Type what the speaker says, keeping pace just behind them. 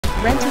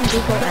Renting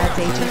Google Ads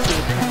agency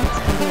accounts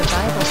can be a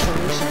viable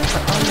solution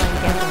for online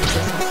gambling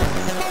businesses.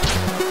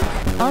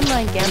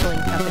 Online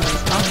gambling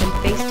companies often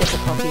face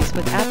difficulties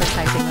with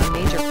advertising on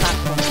major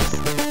platforms.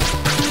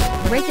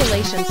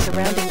 Regulations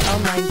surrounding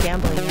online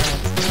gambling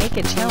ads make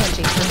it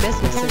challenging for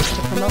businesses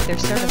to promote their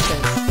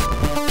services.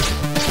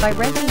 By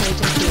renting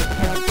agency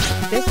accounts,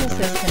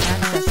 businesses can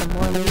access a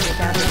more lenient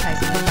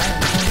advertising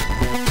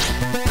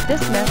environment.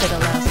 This method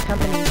allows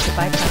companies to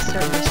bypass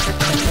certain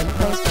restrictions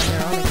imposed on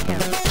their own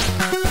accounts.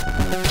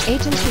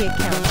 Agency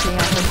accounts may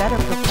offer better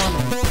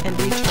performance and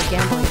reach for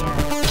gambling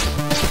ads.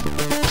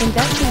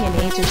 Investing in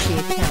agency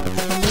accounts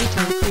can lead to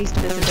increased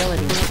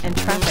visibility and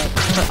traffic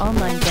for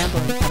online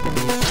gambling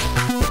companies.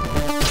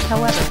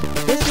 However,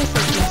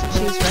 businesses must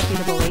choose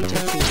reputable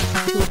agencies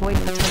to avoid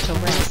potential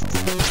risks.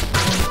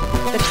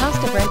 The cost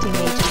of renting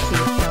agency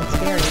accounts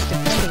varies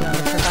depending on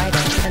the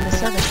provider and the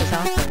services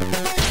offered.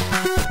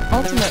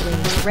 Ultimately,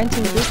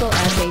 renting Google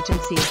Ads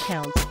agency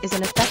accounts is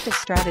an effective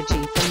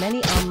strategy for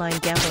many online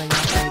gambling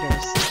operators.